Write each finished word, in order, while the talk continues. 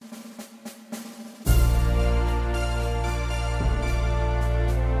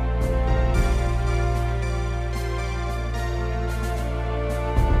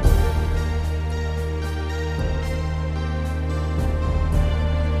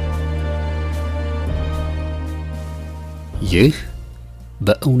ይህ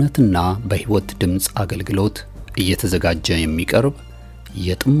በእውነትና በሕይወት ድምጽ አገልግሎት እየተዘጋጀ የሚቀርብ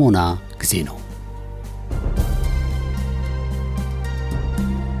የጥሞና ጊዜ ነው።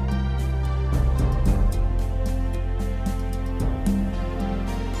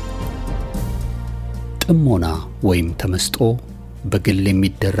 ጥሞና ወይም ተመስጦ በግል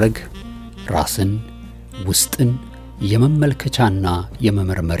የሚደረግ ራስን ውስጥን የመመልከቻና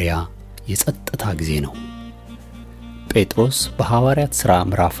የመመርመሪያ የጸጥታ ጊዜ ነው። ጴጥሮስ በሐዋርያት ሥራ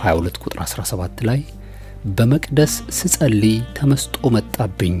ምዕራፍ 22 ቁጥር 17 ላይ በመቅደስ ስጸልይ ተመስጦ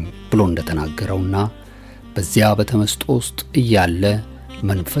መጣብኝ ብሎ እንደተናገረውና በዚያ በተመስጦ ውስጥ እያለ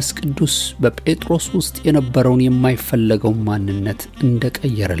መንፈስ ቅዱስ በጴጥሮስ ውስጥ የነበረውን የማይፈለገው ማንነት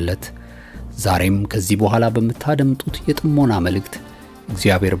እንደቀየረለት ዛሬም ከዚህ በኋላ በመታደምጡት የጥሞና መልእክት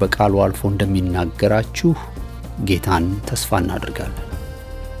እግዚአብሔር በቃሉ አልፎ እንደሚናገራችሁ ጌታን ተስፋ እናደርጋለን።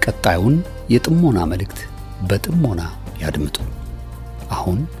 ቀጣዩን የጥሞና መልእክት በጥሞና ያድምጡ።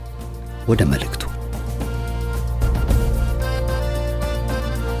 አሁን ወደ መልእክቱ።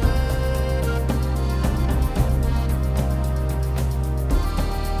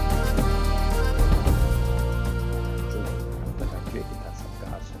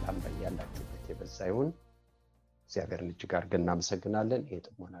 እግዚአብሔርን እጅግ አድርገን እናመሰግናለን።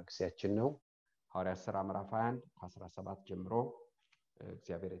 የጥሞና ጊዜያችን ነው። ሐዋርያት ሥራ ምዕራፍ 21 ከ17 ጀምሮ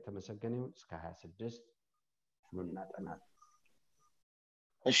እግዚአብሔር የተመሰገነ ይሁን እስከ 26 እናጠናለን።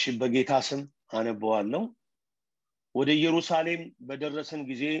 እሺ፣ በጌታ ስም አነበዋለሁ። ወደ ኢየሩሳሌም በደረስን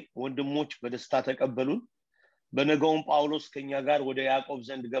ጊዜ ወንድሞች በደስታ ተቀበሉን። በነገውም ጳውሎስ ከኛ ጋር ወደ ያዕቆብ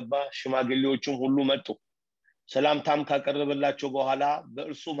ዘንድ ገባ። ሽማግሌዎችም ሁሉ መጡ። ሰላምታም ካቀረበላቸው በኋላ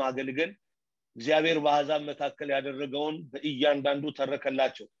በእርሱ ማገልገል እግዚአብሔር በአሕዛብ መካከል ያደረገውን በእያንዳንዱ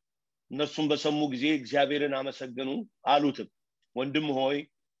ተረከላቸው። እነሱም በሰሙ ጊዜ እግዚአብሔርን አመሰገኑ። አሉትም ወንድም ሆይ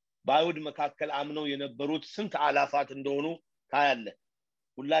በአይሁድ መካከል አምነው የነበሩት ስንት አላፋት እንደሆኑ ታያለህ።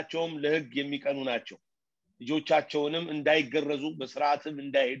 ሁላቸውም ለሕግ የሚቀኑ ናቸው። ልጆቻቸውንም እንዳይገረዙ በሥርዓትም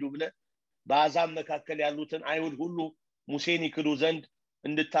እንዳይሄዱ ብለህ በአሕዛብ መካከል ያሉትን አይሁድ ሁሉ ሙሴን ይክዱ ዘንድ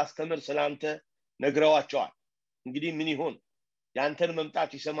እንድታስተምር ስላንተ ነግረዋቸዋል። እንግዲህ ምን ይሆን? ያንተን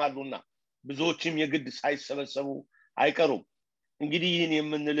መምጣት ይሰማሉና ብዙዎችም የግድ ሳይሰበሰቡ አይቀሩም። እንግዲህ ይህን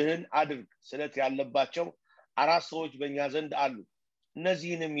የምንልህን አድርግ። ስለት ያለባቸው 4 ሰዎች በእኛ ዘንድ አሉ።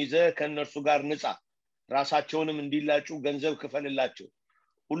 እነዚህንም ይዘህ ከእነርሱ ጋር ንጻ። ራሳቸውንም እንዲላጩ ገንዘብ ክፈልላቸው።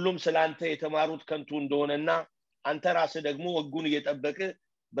 ሁሉም ስላንተ የተማሩት ከንቱ እንደሆነና አንተ ራስህ ደግሞ ሕጉን እየጠበቅህ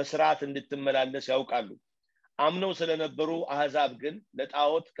በሥርዓት እንድትመላለስ ያውቃሉ። አምነው ስለነበሩ አሕዛብ ግን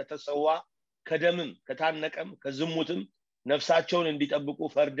ለጣዖት ከተሰዋ ከደምም ከታነቀም ከዝሙትም ነፍሳቸውን እንዲጠብቁ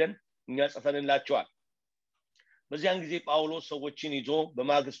ፈርደን እኛ ጽፈንላቸዋል። በዚያን ጊዜ ጳውሎስ ሰዎችን ይዞ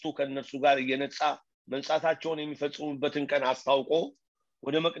በማግስቱ ከእነርሱ ጋር እየነጻ መንጻታቸውን የሚፈጽሙበትን ቀን አስታውቆ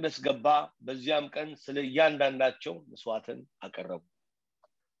ወደ መቅደስ ገባ። በዚያም ቀን ስለ እያንዳንዳቸው መስዋዕትን አቀረቡ።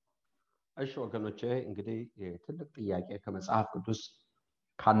 እሺ ወገኖቼ፣ እንግዲህ ትልቅ ጥያቄ ከመጽሐፍ ቅዱስ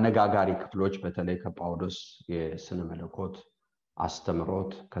ካነጋጋሪ ክፍሎች በተለይ ከጳውሎስ የስነ መለኮት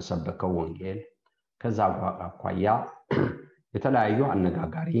አስተምሮት ከሰበከው ወንጌል ከዛ አኳያ የተለያዩ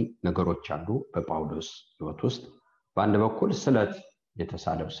አነጋጋሪ ነገሮች አሉ በጳውሎስ ሕይወት ውስጥ። በአንድ በኩል ስለት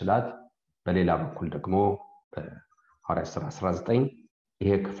የተሳለው ስላት፣ በሌላ በኩል ደግሞ በሐዋርያት ሥራ 19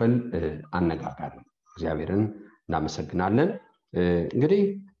 ይሄ ክፍል አነጋጋሪ ነው። እግዚአብሔርን እናመሰግናለን። እንግዲህ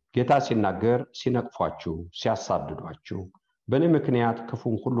ጌታ ሲናገር ሲነቅፏችሁ፣ ሲያሳድዷችሁ፣ በእኔ ምክንያት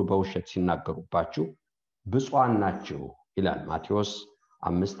ክፉን ሁሉ በውሸት ሲናገሩባችሁ ብፁዓን ናችሁ ይላል ማቴዎስ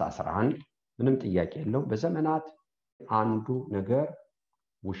 5:11። ምንም ጥያቄ የለው። በዘመናት አንዱ ነገር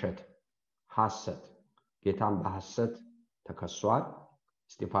ውሸት፣ ሐሰት። ጌታም በሐሰት ተከሷል።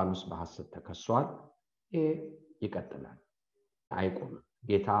 እስጢፋኖስ በሐሰት ተከሷል። ይሄ ይቀጥላል፣ አይቆምም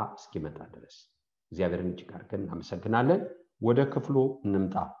ጌታ እስኪመጣ ድረስ። እግዚአብሔርን እጅግ አድርገን እናመሰግናለን። ወደ ክፍሉ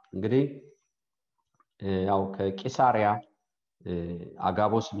እንምጣ። እንግዲህ ያው ከቂሳሪያ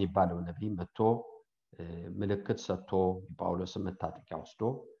አጋቦስ የሚባለው ነቢይ መጥቶ ምልክት ሰጥቶ ጳውሎስን መታጠቂያ ወስዶ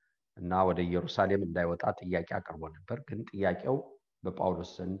እና ወደ ኢየሩሳሌም እንዳይወጣ ጥያቄ አቅርቦ ነበር። ግን ጥያቄው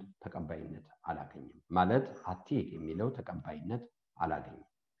በጳውሎስ ዘንድ ተቀባይነት አላገኘም። ማለት አትሂድ የሚለው ተቀባይነት አላገኘም።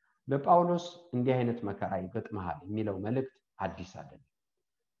 ለጳውሎስ እንዲህ አይነት መከራ ይገጥምሃል የሚለው መልእክት አዲስ አይደለም።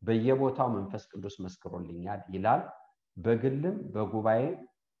 በየቦታው መንፈስ ቅዱስ መስክሮልኛል ይላል። በግልም በጉባኤ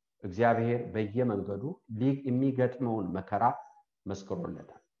እግዚአብሔር በየመንገዱ የሚገጥመውን መከራ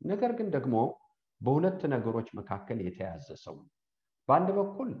መስክሮለታል። ነገር ግን ደግሞ በሁለት ነገሮች መካከል የተያዘ ሰው ነው። በአንድ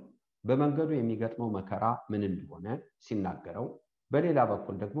በኩል በመንገዱ የሚገጥመው መከራ ምን እንደሆነ ሲናገረው፣ በሌላ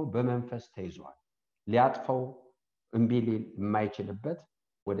በኩል ደግሞ በመንፈስ ተይዟል። ሊያጥፈው እምቢ ሊል የማይችልበት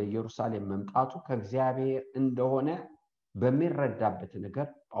ወደ ኢየሩሳሌም መምጣቱ ከእግዚአብሔር እንደሆነ በሚረዳበት ነገር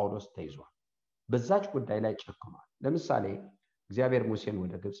ጳውሎስ ተይዟል። በዛች ጉዳይ ላይ ጨክኗል። ለምሳሌ እግዚአብሔር ሙሴን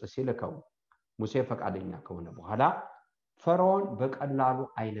ወደ ግብጽ ሲልከው ሙሴ ፈቃደኛ ከሆነ በኋላ ፈርዖን በቀላሉ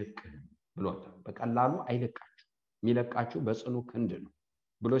አይለቅህም ብሎታል። በቀላሉ አይለቃችሁ፣ የሚለቃችሁ በጽኑ ክንድ ነው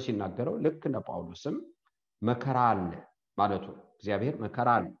ብሎ ሲናገረው ልክ እንደ ጳውሎስም መከራ አለ ማለቱ ነው። እግዚአብሔር መከራ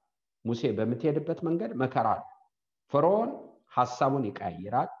አለ፣ ሙሴ በምትሄድበት መንገድ መከራ አለ። ፈርዖን ሐሳቡን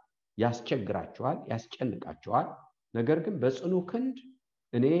ይቀያይራል፣ ያስቸግራቸዋል፣ ያስጨንቃቸዋል። ነገር ግን በጽኑ ክንድ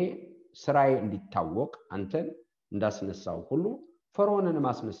እኔ ስራዬ እንዲታወቅ አንተን እንዳስነሳው ሁሉ ፈርዖንንም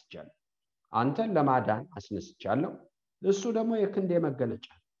አስነስቻለሁ፣ አንተን ለማዳን አስነስቻለሁ፣ እሱ ደግሞ የክንዴ መገለጫ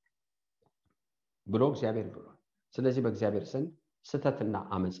ብሎ እግዚአብሔር ብሏል። ስለዚህ በእግዚአብሔር ዘንድ ስተትና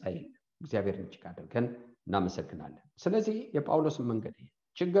አመጻ የለም። እግዚአብሔርን እጅግ አድርገን እናመሰግናለን። ስለዚህ የጳውሎስ መንገድ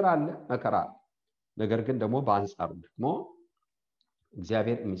ችግር አለ፣ መከራ አለ። ነገር ግን ደግሞ በአንጻሩ ደግሞ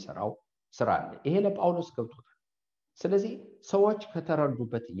እግዚአብሔር የሚሰራው ስራ አለ። ይሄ ለጳውሎስ ገብቶታል። ስለዚህ ሰዎች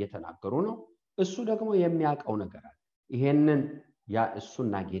ከተረዱበት እየተናገሩ ነው። እሱ ደግሞ የሚያውቀው ነገር አለ። ይሄንን ያ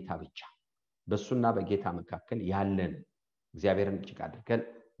እሱና ጌታ ብቻ በእሱና በጌታ መካከል ያለን እግዚአብሔርን እጅግ አድርገን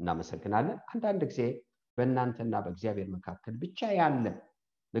እናመሰግናለን። አንዳንድ ጊዜ በእናንተና በእግዚአብሔር መካከል ብቻ ያለ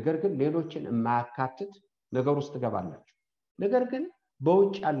ነገር ግን ሌሎችን የማያካትት ነገር ውስጥ ትገባላችሁ። ነገር ግን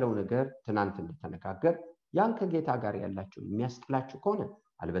በውጭ ያለው ነገር ትናንት እንደተነጋገር ያን ከጌታ ጋር ያላችሁ የሚያስጥላችሁ ከሆነ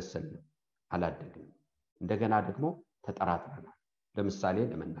አልበሰልንም፣ አላደግንም፣ እንደገና ደግሞ ተጠራጥረናል። ለምሳሌ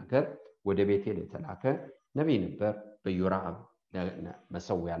ለመናገር ወደ ቤቴል የተላከ ነቢይ ነበር። በዮራብ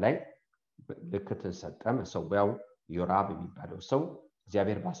መሰዊያ ላይ ምልክትን ሰጠ። መሰዊያው ዮራብ የሚባለው ሰው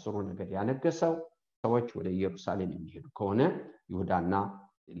እግዚአብሔር በአስሩ ነገድ ያነገሰው። ሰዎች ወደ ኢየሩሳሌም የሚሄዱ ከሆነ ይሁዳና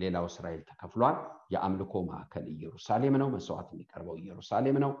ሌላው እስራኤል ተከፍሏል። የአምልኮ ማዕከል ኢየሩሳሌም ነው። መስዋዕት የሚቀርበው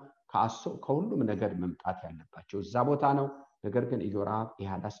ኢየሩሳሌም ነው። ከሁሉም ነገድ መምጣት ያለባቸው እዛ ቦታ ነው። ነገር ግን ዮራብ ይህ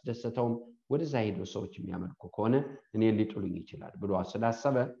አላስደሰተውም። ወደዛ ሄደው ሰዎች የሚያመልኩ ከሆነ እኔ ሊጥሉኝ ይችላል ብሎ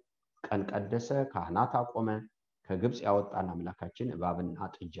ስላሰበ ቀን ቀደሰ፣ ካህናት አቆመ። ከግብጽ ያወጣን አምላካችን እባብና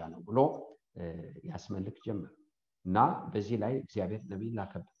ጥጃ ነው ብሎ ያስመልክ ጀመረ እና በዚህ ላይ እግዚአብሔር ነቢይ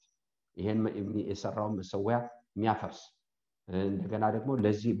ላከበት። ይሄን የሰራውን መሰዊያ የሚያፈርስ እንደገና ደግሞ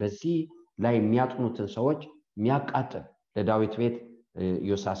በዚህ ላይ የሚያጥኑትን ሰዎች የሚያቃጥል ለዳዊት ቤት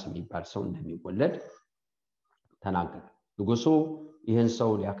ዮሳስ የሚባል ሰው እንደሚወለድ ተናገረ። ንጉሱ ይህን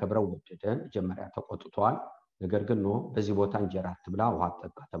ሰው ሊያከብረው ወደደ። መጀመሪያ ተቆጥቷል። ነገር ግን ነው በዚህ ቦታ እንጀራ አትብላ ውሃ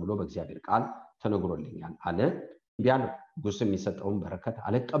አትጠጣ ተብሎ በእግዚአብሔር ቃል ተነግሮልኛል አለ። ቢያል ንጉሱ የሚሰጠውን በረከት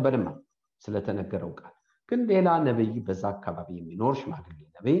አልቀበልም ስለተነገረው ቃል። ግን ሌላ ነብይ በዛ አካባቢ የሚኖር ሽማግሌ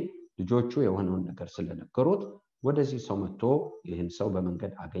ነብይ ልጆቹ የሆነውን ነገር ስለነገሩት ወደዚህ ሰው መጥቶ ይህን ሰው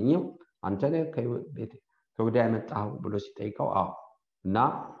በመንገድ አገኘው። አንተ ነህ ከይሁዳ የመጣው ብሎ ሲጠይቀው አዎ፣ እና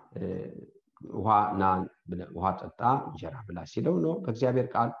ውሃ ጠጣ እንጀራ ብላ ሲለው ነው በእግዚአብሔር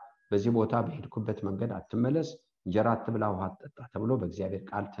ቃል በዚህ ቦታ በሄድኩበት መንገድ አትመለስ፣ እንጀራ አትብላ፣ ውሃ አትጠጣ ተብሎ በእግዚአብሔር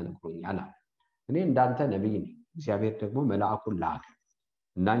ቃል ተነግሮኛል አለ። እኔ እንዳንተ ነብይ ነኝ፣ እግዚአብሔር ደግሞ መልአኩን ላከ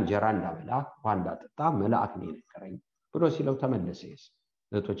እና እንጀራ እንዳበላ ውሃ እንዳጠጣ መልአክ ነው የነገረኝ ብሎ ሲለው ተመለሰ።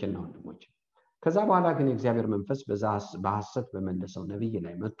 እህቶችና ወንድሞች፣ ከዛ በኋላ ግን የእግዚአብሔር መንፈስ በሐሰት በመለሰው ነብይ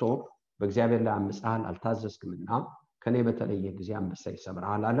ላይ መጥቶ በእግዚአብሔር ላይ አምፀሃል፣ አልታዘዝክምና ከኔ በተለየ ጊዜ አንበሳ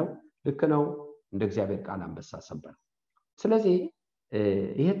ይሰብርሃል አለው። ልክ ነው፣ እንደ እግዚአብሔር ቃል አንበሳ ሰበረ። ስለዚህ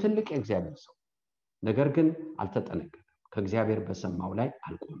ይሄ ትልቅ የእግዚአብሔር ሰው ነገር ግን አልተጠነቀቀም። ከእግዚአብሔር በሰማው ላይ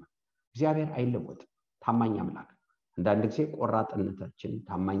አልቆመም። እግዚአብሔር አይለወጥም፣ ታማኝ አምላክ። አንዳንድ ጊዜ ቆራጥነታችንን፣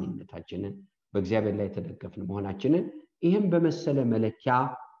 ታማኝነታችንን፣ በእግዚአብሔር ላይ የተደገፍን መሆናችንን ይህም በመሰለ መለኪያ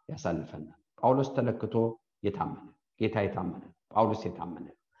ያሳልፈናል። ጳውሎስ ተለክቶ የታመነ ጌታ የታመነ ጳውሎስ የታመነ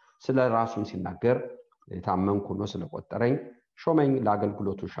ስለ ራሱም ሲናገር የታመንኩ ነው ስለቆጠረኝ ሾመኝ፣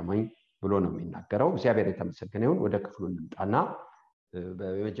 ለአገልግሎቱ ሾመኝ ብሎ ነው የሚናገረው። እግዚአብሔር የተመሰገነ ይሁን። ወደ ክፍሉ እንምጣና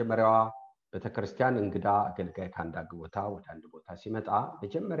በመጀመሪያዋ ቤተክርስቲያን እንግዳ አገልጋይ ከአንድ ቦታ ወደ አንድ ቦታ ሲመጣ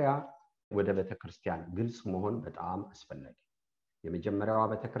መጀመሪያ ወደ ቤተክርስቲያን ግልጽ መሆን በጣም አስፈላጊ። የመጀመሪያዋ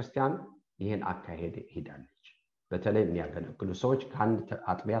ቤተክርስቲያን ይህን አካሄድ ሄዳለች። በተለይ የሚያገለግሉ ሰዎች ከአንድ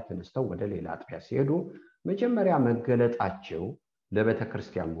አጥቢያ ተነስተው ወደ ሌላ አጥቢያ ሲሄዱ መጀመሪያ መገለጣቸው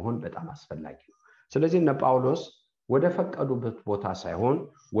ለቤተክርስቲያን መሆን በጣም አስፈላጊ ነው። ስለዚህ እነ ጳውሎስ ወደ ፈቀዱበት ቦታ ሳይሆን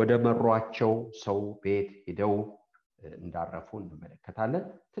ወደ መሯቸው ሰው ቤት ሄደው እንዳረፉ እንመለከታለን።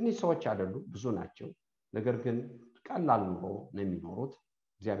 ትንሽ ሰዎች አይደሉም፣ ብዙ ናቸው። ነገር ግን ቀላል ኑሮ ነው የሚኖሩት።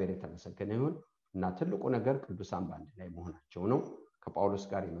 እግዚአብሔር የተመሰገነ ይሁን እና ትልቁ ነገር ቅዱሳን በአንድ ላይ መሆናቸው ነው። ከጳውሎስ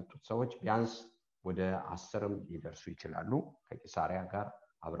ጋር የመጡት ሰዎች ቢያንስ ወደ 10ም ሊደርሱ ይችላሉ። ከቂሳሪያ ጋር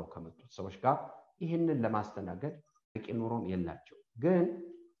አብረው ከመጡት ሰዎች ጋር ይህንን ለማስተናገድ በቂ ኑሮም የላቸው። ግን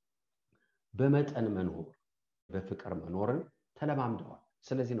በመጠን መኖር በፍቅር መኖርን ተለማምደዋል።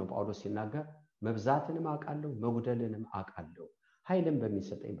 ስለዚህ ነው ጳውሎስ ሲናገር መብዛትንም አውቃለሁ መጉደልንም አውቃለሁ፣ ኃይልን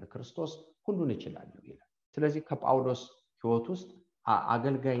በሚሰጠኝ በክርስቶስ ሁሉን እችላለሁ ይላል። ስለዚህ ከጳውሎስ ሕይወት ውስጥ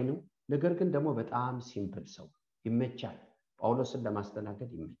አገልጋይ ነው፣ ነገር ግን ደግሞ በጣም ሲምፕል ሰው ይመቻል። ጳውሎስን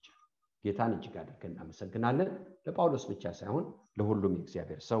ለማስተናገድ ይመቻል። ጌታን እጅግ አድርገን እናመሰግናለን። ለጳውሎስ ብቻ ሳይሆን ለሁሉም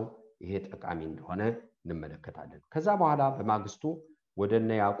የእግዚአብሔር ሰው ይሄ ጠቃሚ እንደሆነ እንመለከታለን። ከዛ በኋላ በማግስቱ ወደ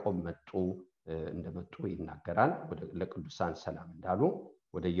እነ ያዕቆብ እንደመጡ ይናገራል። ለቅዱሳን ሰላም እንዳሉ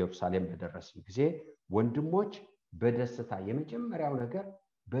ወደ ኢየሩሳሌም በደረስን ጊዜ ወንድሞች በደስታ የመጀመሪያው ነገር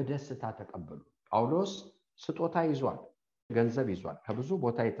በደስታ ተቀበሉ። ጳውሎስ ስጦታ ይዟል፣ ገንዘብ ይዟል። ከብዙ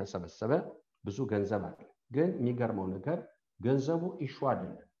ቦታ የተሰበሰበ ብዙ ገንዘብ አለ። ግን የሚገርመው ነገር ገንዘቡ ኢሹ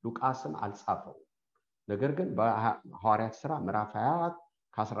አይደለም። ሉቃስም አልጻፈው። ነገር ግን በሐዋርያት ሥራ ምዕራፍ 24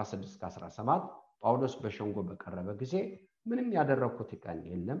 ከ16-17 ጳውሎስ በሸንጎ በቀረበ ጊዜ ምንም ያደረኩት ቀን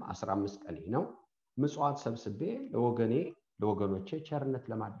የለም፣ 15 ቀን ነው። ምጽዋት ሰብስቤ ለወገኖቼ ቸርነት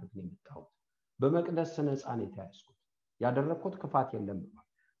ለማድረግ ነው የመጣሁት። በመቅደስ ነፃን የተያዝኩት ያደረኩት ክፋት የለም ብሏል።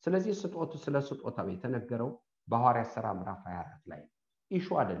 ስለዚህ ስለ ስጦታው የተነገረው በሐዋርያት ሥራ ምዕራፍ 24 ላይ ኢሹ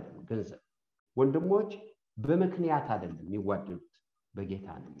አይደለም ገንዘብ። ወንድሞች በምክንያት አይደለም የሚዋደዱት፣ በጌታ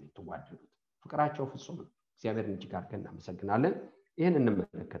ነው የሚዋደዱት። ፍቅራቸው ፍጹም ነው። እግዚአብሔርን እጅግ አድርገን እናመሰግናለን። ይህን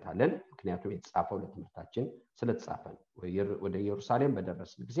እንመለከታለን፣ ምክንያቱም የተጻፈው ለትምህርታችን ስለተጻፈ ነው። ወደ ኢየሩሳሌም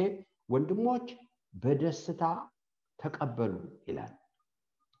በደረስን ጊዜ ወንድሞች በደስታ ተቀበሉ ይላል።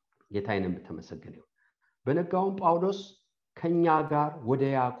 ጌታዬንም ተመሰገነ ይሁን። በነጋውም ጳውሎስ ከኛ ጋር ወደ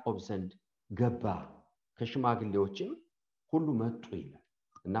ያዕቆብ ዘንድ ገባ፣ ከሽማግሌዎችም ሁሉ መጡ ይላል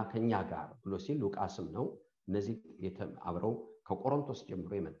እና ከኛ ጋር ብሎ ሲል ሉቃስም ነው። እነዚህ አብረው ከቆሮንቶስ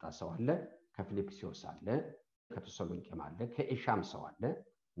ጀምሮ የመጣ ሰው አለ፣ ከፊልጵስዩስ አለ፣ ከተሰሎንቄም አለ፣ ከኤሻም ሰው አለ፣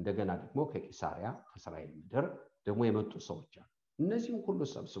 እንደገና ደግሞ ከቂሳሪያ ከእስራኤል ምድር ደግሞ የመጡ ሰዎች አሉ። እነዚህም ሁሉ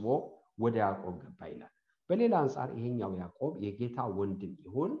ሰብስቦ ወደ ያዕቆብ ገባ ይላል። በሌላ አንጻር ይሄኛው ያዕቆብ የጌታ ወንድም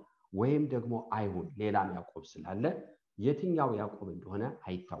ይሁን ወይም ደግሞ አይሁን ሌላም ያዕቆብ ስላለ የትኛው ያዕቆብ እንደሆነ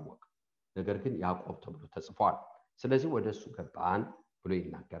አይታወቅም። ነገር ግን ያዕቆብ ተብሎ ተጽፏል። ስለዚህ ወደሱ ገባን ብሎ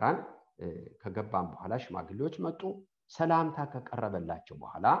ይናገራል። ከገባን በኋላ ሽማግሌዎች መጡ። ሰላምታ ከቀረበላቸው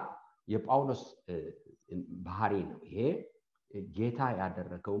በኋላ የጳውሎስ ባህሪ ነው ይሄ። ጌታ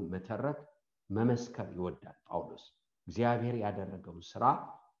ያደረገውን መተረክ መመስከር ይወዳል ጳውሎስ። እግዚአብሔር ያደረገውን ስራ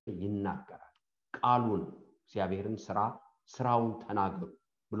ይናገራል። ቃሉን እግዚአብሔርን ስራውን ተናገሩ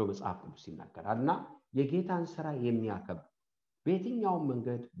ብሎ መጽሐፍ ቅዱስ ይናገራልና የጌታን ስራ የሚያከብር በየትኛውም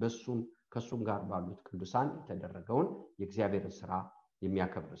መንገድ ከሱም ጋር ባሉት ቅዱሳን የተደረገውን የእግዚአብሔርን ስራ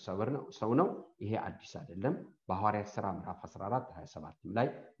የሚያከብር ሰው ነው። ይሄ አዲስ አይደለም። በሐዋርያት ሥራ ምዕራፍ 14-27 ላይ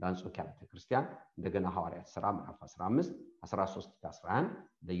ለአንጾኪያ ቤተክርስቲያን፣ እንደገና ሐዋርያት ሥራ ምዕራፍ 15 13-11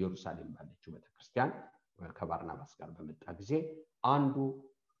 ለኢየሩሳሌም ባለችው ቤተክርስቲያን ከባርናባስ ጋር በመጣ ጊዜ አንዱ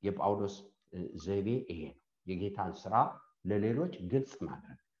የጳውሎስ ዘይቤ ይሄ ነው። የጌታን ስራ ለሌሎች ግልጽ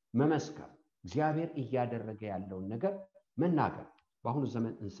ማድረግ፣ መመስከር፣ እግዚአብሔር እያደረገ ያለውን ነገር መናገር። በአሁኑ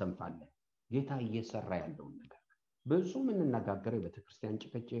ዘመን እንሰንፋለን ጌታ እየሰራ ያለውን ነገር ብዙ የምንነጋገረው የቤተክርስቲያን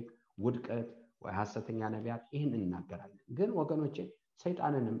ጭቅጭቅ፣ ውድቀት ወይ ሐሰተኛ ነቢያት ይህን እናገራለን። ግን ወገኖቼ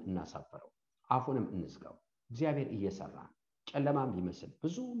ሰይጣንንም እናሳፈረው፣ አፉንም እንዝጋው። እግዚአብሔር እየሰራ ጨለማም ቢመስል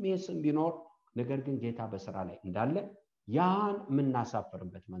ብዙ ሜስም ቢኖር ነገር ግን ጌታ በስራ ላይ እንዳለ ያን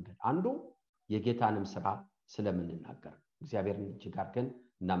የምናሳፈርበት መንገድ አንዱ የጌታንም ስራ ስለምንናገር እግዚአብሔርን እጅግ አድርገን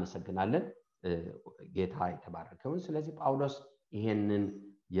እናመሰግናለን። ጌታ የተባረከውን። ስለዚህ ጳውሎስ ይሄንን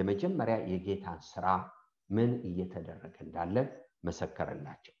የመጀመሪያ የጌታን ስራ ምን እየተደረገ እንዳለ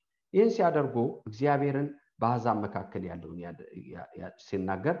መሰከረላቸው። ይህን ሲያደርጉ እግዚአብሔርን በአሕዛብ መካከል ያለውን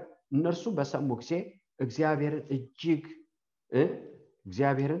ሲናገር እነርሱ በሰሙ ጊዜ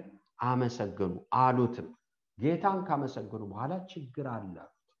እግዚአብሔርን አመሰገኑ አሉትም። ጌታን ካመሰገኑ በኋላ ችግር አለ፣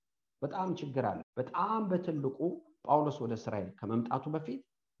 በጣም ችግር አለ። በጣም በትልቁ ጳውሎስ ወደ እስራኤል ከመምጣቱ በፊት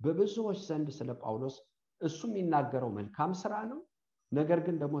በብዙዎች ዘንድ ስለ ጳውሎስ እሱ የሚናገረው መልካም ስራ ነው። ነገር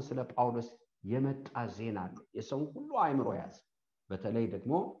ግን ደግሞ ስለ ጳውሎስ የመጣ ዜና አለ። የሰውን ሁሉ አእምሮ ያዘ። በተለይ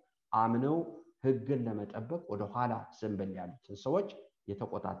ደግሞ አምነው ሕግን ለመጠበቅ ወደ ኋላ ዘንበል ያሉትን ሰዎች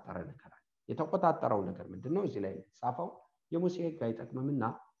የተቆጣጠረ ነገር አለ። የተቆጣጠረው ነገር ምንድነው? እዚህ ላይ የተጻፈው የሙሴ ሕግ አይጠቅምምና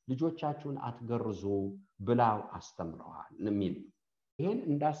ልጆቻችሁን አትገርዙ ብላው አስተምረዋል የሚል። ይሄን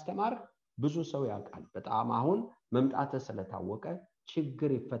እንዳስተማር ብዙ ሰው ያውቃል። በጣም አሁን መምጣት ስለታወቀ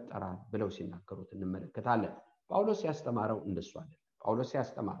ችግር ይፈጠራል ብለው ሲናገሩት እንመለከታለን። ጳውሎስ ያስተማረው እንደሱ አይደለም። ጳውሎስ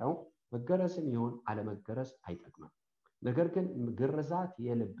ያስተማረው መገረዝም ይሁን አለመገረዝ አይጠቅምም። ነገር ግን ግርዛት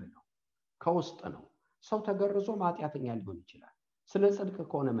የልብ ነው፣ ከውስጥ ነው። ሰው ተገርዞ ኃጢአተኛ ሊሆን ይችላል። ስለ ጽድቅ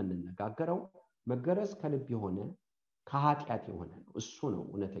ከሆነ የምንነጋገረው መገረዝ ከልብ የሆነ ከኃጢአት የሆነ ነው። እሱ ነው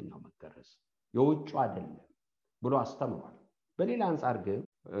እውነተኛው መገረዝ፣ የውጩ አይደለም ብሎ አስተምሯል። በሌላ አንጻር ግን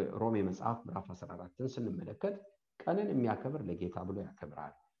ሮሜ መጽሐፍ ምዕራፍ 14ን ስንመለከት ቀንን የሚያከብር ለጌታ ብሎ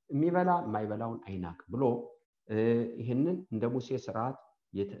ያከብራል፣ የሚበላ የማይበላውን አይናቅ ብሎ ይህንን እንደ ሙሴ ስርዓት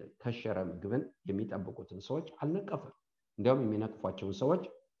የተከሸረ ምግብን የሚጠብቁትን ሰዎች አልነቀፈም። እንዲያውም የሚነቅፏቸውን ሰዎች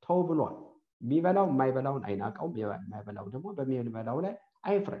ተው ብሏል። የሚበላው የማይበላውን አይናቀውም፣ የማይበላው ደግሞ በሚበላው ላይ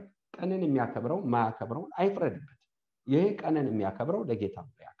አይፍረድ። ቀንን የሚያከብረው የማያከብረውን አይፍረድበት። ይሄ ቀንን የሚያከብረው ለጌታ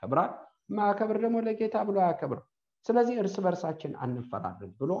ብሎ ያከብራል፣ የማያከብር ደግሞ ለጌታ ብሎ አያከብረው። ስለዚህ እርስ በርሳችን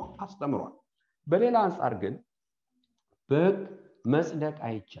አንፈራረድ ብሎ አስተምሯል። በሌላ አንጻር ግን በሕግ መጽደቅ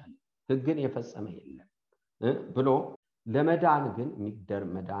አይቻልም፣ ሕግን የፈጸመ የለም ብሎ ለመዳን ግን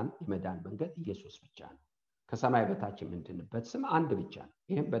የመዳን መንገድ ኢየሱስ ብቻ ነው። ከሰማይ በታች የምንድንበት ስም አንድ ብቻ ነው።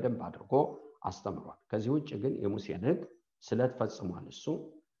 ይህም በደንብ አድርጎ አስተምሯል። ከዚህ ውጭ ግን የሙሴን ሕግ ስለተፈጽሟል። እሱ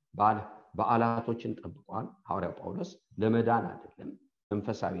በዓላቶችን ጠብቋል። ሐዋርያው ጳውሎስ ለመዳን አይደለም፣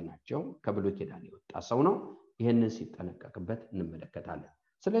 መንፈሳዊ ናቸው። ከብሉይ ኪዳን የወጣ ሰው ነው። ይህንን ሲጠነቀቅበት እንመለከታለን።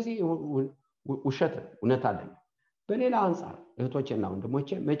 ስለዚህ ውሸት እውነት አይደለም። በሌላ አንጻር እህቶቼና ወንድሞቼ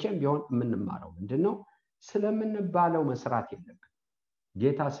መቼም ቢሆን የምንማረው ምንድነው? ስለምንባለው መስራት የለብን።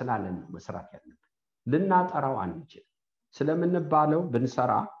 ጌታ ስላለን ነው መስራት ያለብን። ልናጠራው አንችል። ስለምንባለው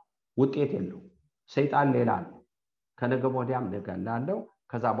ብንሰራ ውጤት የለውም። ሰይጣን ሌላ ነው፣ ከነገ ወዲያም ነገ ላለው፣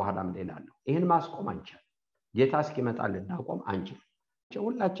 ከዛ በኋላም ሌላ ነው። ይህን ማስቆም አንችል። ጌታ እስኪመጣ ልናቆም አንችል።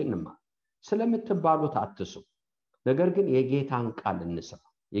 ሁላችንማ ስለምትባሉት አትስሩ፣ ነገር ግን የጌታን ቃል እንስራ፣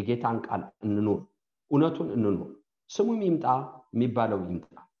 የጌታን ቃል እንኑር፣ እውነቱን እንኑር። ስሙም ይምጣ የሚባለው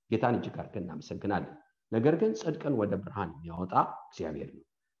ይምጣ። ጌታን እጅግ አድርገን እናመሰግናለን። ነገር ግን ጽድቅን ወደ ብርሃን የሚያወጣ እግዚአብሔር ነው።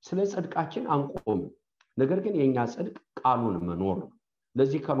 ስለ ጽድቃችን አንቆም። ነገር ግን የኛ ጽድቅ ቃሉን መኖር ነው።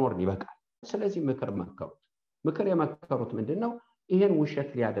 ለዚህ ከኖርን ይበቃል። ስለዚህ ምክር መከሩት። ምክር የመከሩት ምንድነው? ይሄን ውሸት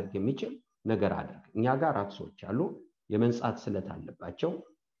ሊያደርግ የሚችል ነገር አድርግ። እኛ ጋር 4 ሰዎች አሉ፣ የመንጻት ስለት አለባቸው።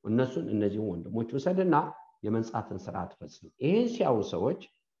 እነዚህን ወንድሞች ወሰድና የመንጻትን ስርዓት ፈጽም። ይሄን ሲያዩ ሰዎች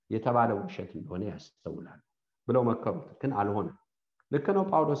የተባለው ውሸት እንደሆነ ያስተውላሉ ብለው መከሩት። ግን አልሆነም። ልክ ነው።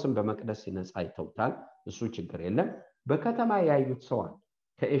 ጳውሎስም በመቅደስ ሲነጻ አይተውታል። እሱ ችግር የለም። በከተማ ያዩት ሰው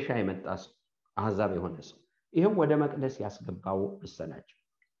ከኤሻ የመጣ ሰው፣ አሕዛብ የሆነ ሰው፣ ይሄም ወደ መቅደስ ያስገባው መሰላቸው።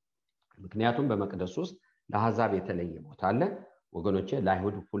 ምክንያቱም በመቅደስ ውስጥ ለአሕዛብ የተለየ ቦታ አለ ወገኖቼ።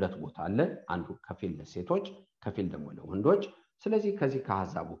 ለአይሁድ 2 ቦታ አለ፣ አንዱ ከፊል ለሴቶች ከፊል ደግሞ ለወንዶች። ስለዚህ ከዚህ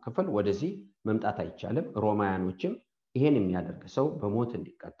ከአሕዛቡ ክፍል ወደዚህ መምጣት አይቻልም። ሮማውያኖችም ይሄን የሚያደርግ ሰው በሞት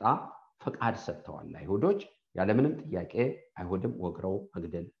እንዲቀጣ ፈቃድ ሰጥተዋል ለአይሁዶች። ያለምንም ጥያቄ አይሁድም ወግረው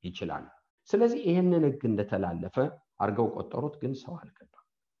መግደል ይችላሉ። ስለዚህ ይሄንን ሕግ እንደተላለፈ አርገው ቆጠሩት። ግን ሰው አልገባም።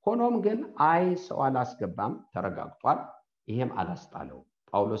 ሆኖም ግን ሰው አላስገባም ተረጋግጧል። ይሄም አላስጣለው።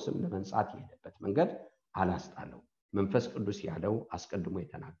 ጳውሎስም ለመንጻት የሄደበት መንገድ አላስጣለው። መንፈስ ቅዱስ ያለው አስቀድሞ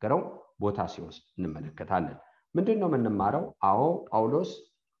የተናገረው ቦታ ሲወስድ እንመለከታለን። ምንድነው የምንማረው? ጳውሎስ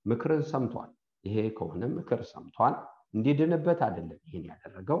ምክርን ሰምቷል። ይሄ ከሆነ ምክር ሰምቷል፣ እንዲድንበት አይደለም ይሄን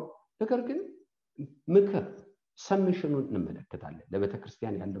ያደረገው። ነገር ግን ምክር ሰምሽኑን እንመለከታለን።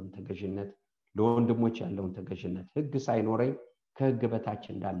 ለቤተክርስቲያን ያለውን ተገዥነት፣ ለወንድሞች ያለውን ተገዥነት፣ ሕግ ሳይኖረኝ ከሕግ በታች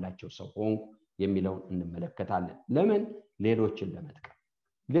እንዳላቸው ሰው ሆንኩ የሚለውን እንመለከታለን። ለምን?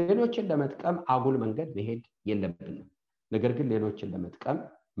 ሌሎችን ለመጥቀም አጉል መንገድ መሄድ የለብንም። ነገር ግን ሌሎችን ለመጥቀም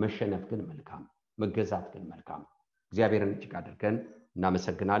መሸነፍ ግን መልካም፣ መገዛት ግን መልካም። እግዚአብሔርን እጅግ አድርገን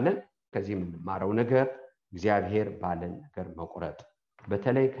እናመሰግናለን። ከዚህ የምንማረው ነገር እግዚአብሔር ባለን ነገር መቁረጥ፣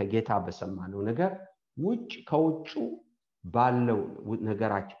 በተለይ ከጌታ በሰማነው ነገር ከውጩ ባለው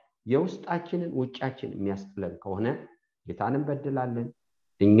ነገራችን የውስጣችንን ውጫችን የሚያስጥለን ከሆነ ጌታንን በድላለን፣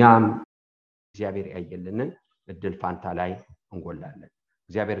 እኛም እግዚአብሔር ያየልንን እድል ፋንታ ላይ እንጎላለን።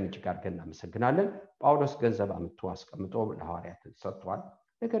 እግዚአብሔርን እጅግ አድርገን እናመሰግናለን። ጳውሎስ ገንዘብ አምጥቶ አስቀምጦ ለሐዋርያት ሰጥቷል።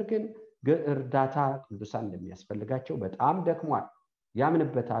 ነገር ግን እርዳታ ቅዱሳን እንደሚያስፈልጋቸው በጣም ደክሟል፣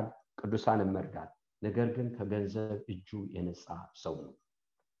 ያምንበታል፣ ቅዱሳንን መርዳት። ነገር ግን ከገንዘብ እጁ የነጻ ሰው ነው።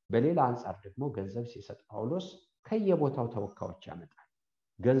 በሌላ አንጻር ደግሞ ገንዘብ ሲሰጥ ጳውሎስ ከየቦታው ተወካዮች ያመጣል።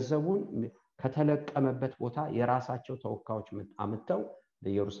 ገንዘቡን ከተለቀመበት ቦታ የራሳቸው ተወካዮች አመጣው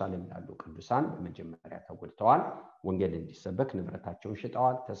ለኢየሩሳሌም ላሉ ቅዱሳን በመጀመሪያ ተጎድተዋል። ወንጌል እንዲሰበክ ንብረታቸውን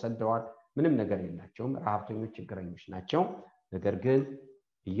ሽጠዋል፣ ተሰደዋል። ምንም ነገር የላቸውም፣ ረሃብተኞች፣ ችግረኞች ናቸው። ነገር ግን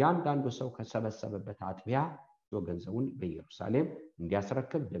እያንዳንዱ ሰው ከሰበሰበበት አጥቢያ ገንዘቡን በኢየሩሳሌም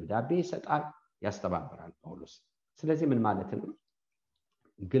እንዲያስረክብ ደብዳቤ ይሰጣል፣ ያስተባብራል ጳውሎስ። ስለዚህ ምን ማለት ነው?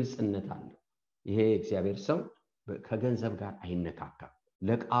 ግልጽነት አለው። ይሄ እግዚአብሔር ሰው ከገንዘብ ጋር አይነካካም።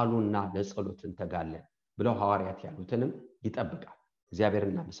 ለቃሉና ለጸሎት እንተጋለን ብለው ሐዋርያት ያሉትንም ይጠብቃል።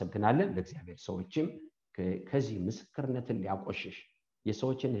 እግዚአብሔርን እናመሰግናለን። ለእግዚአብሔር ሰዎችም ከዚህ ምስክርነትን ሊያቆሽሽ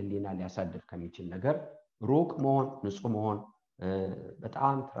የሰዎችን ሕሊና ሊያሳድር ከሚችል ነገር ሩቅ መሆን፣ ንጹህ መሆን፣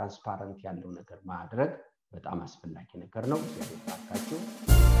 በጣም ትራንስፓረንት ያለው ነገር ማድረግ በጣም አስፈላጊ ነገር ነው። እግዚአብሔር ይባርካችሁ።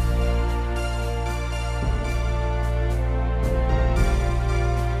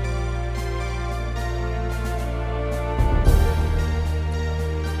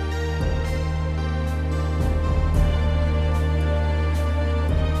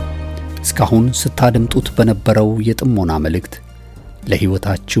 እስካሁን ስታደምጡት በነበረው የጥሞና መልእክት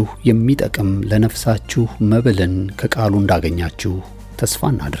ለሕይወታችሁ የሚጠቅም ለነፍሳችሁ መብልን ከቃሉ እንዳገኛችሁ ተስፋ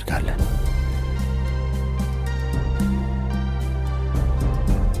እናደርጋለን።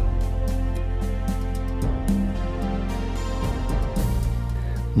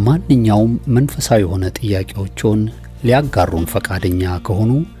 ማንኛውም መንፈሳዊ የሆነ ጥያቄዎችን ሊያጋሩን ፈቃደኛ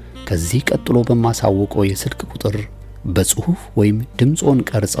ከሆኑ ከዚህ ቀጥሎ በማሳወቀው የስልክ ቁጥር በጽሑፍ ወይም ድምጾን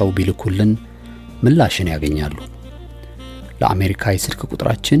ቀርጸው ቢልኩልን ምላሽን ያገኛሉ። ለአሜሪካ የስልክ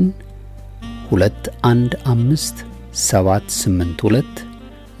ቁጥራችን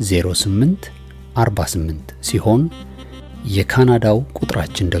 2157820848 ሲሆን የካናዳው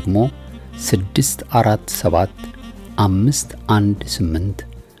ቁጥራችን ደግሞ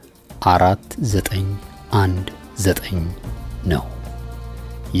 647-518-4919 ነው።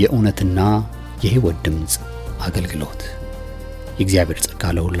 የእውነትና የሕይወት ድምጽ አገልግሎት። የእግዚአብሔር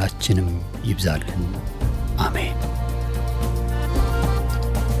ጸጋ ለሁላችንም ይብዛልን። አሜን።